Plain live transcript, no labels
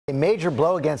A major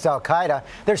blow against al-Qaeda.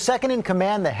 Their second in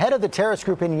command, the head of the terrorist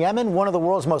group in Yemen, one of the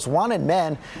world's most wanted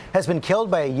men, has been killed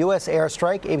by a U.S.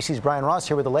 airstrike. ABC's Brian Ross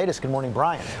here with the latest. Good morning,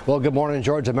 Brian. Well, good morning,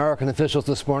 George. American officials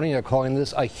this morning are calling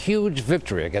this a huge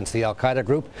victory against the al-Qaeda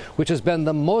group, which has been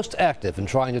the most active in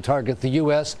trying to target the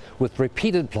U.S. with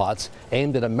repeated plots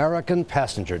aimed at American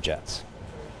passenger jets.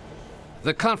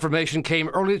 The confirmation came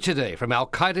early today from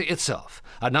al-Qaeda itself,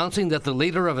 announcing that the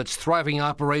leader of its thriving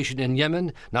operation in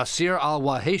Yemen, Nasir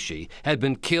al-Wahishi, had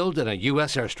been killed in a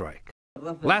U.S. airstrike.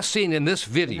 Last seen in this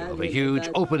video of a huge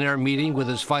open-air meeting with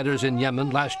his fighters in Yemen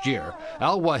last year,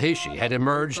 al-Wahishi had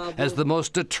emerged as the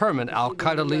most determined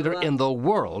al-Qaeda leader in the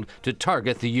world to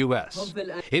target the U.S.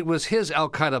 It was his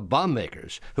al-Qaeda bomb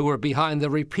makers who were behind the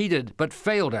repeated but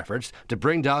failed efforts to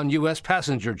bring down U.S.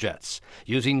 passenger jets.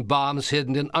 Using bombs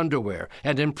hidden in underwear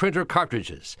and in printer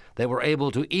cartridges, they were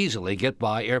able to easily get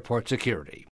by airport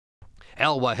security.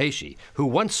 Al-Wahishi, who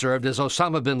once served as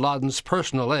Osama bin Laden's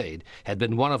personal aide, had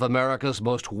been one of America's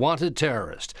most wanted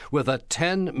terrorists, with a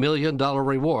 $10 million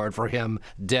reward for him,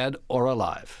 dead or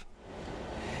alive.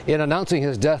 In announcing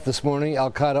his death this morning,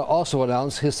 al-Qaeda also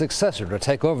announced his successor to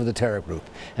take over the terror group.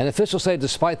 And officials say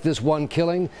despite this one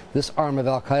killing, this arm of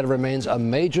al-Qaeda remains a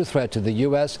major threat to the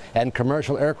U.S. and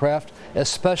commercial aircraft,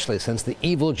 especially since the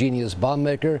evil genius bomb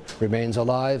maker remains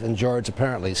alive and George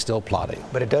apparently still plotting.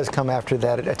 But it does come after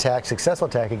that attack, successful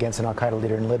attack against an al-Qaeda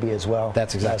leader in Libya as well.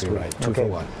 That's exactly right. Two for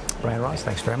one. Brian Ross,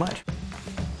 thanks very much.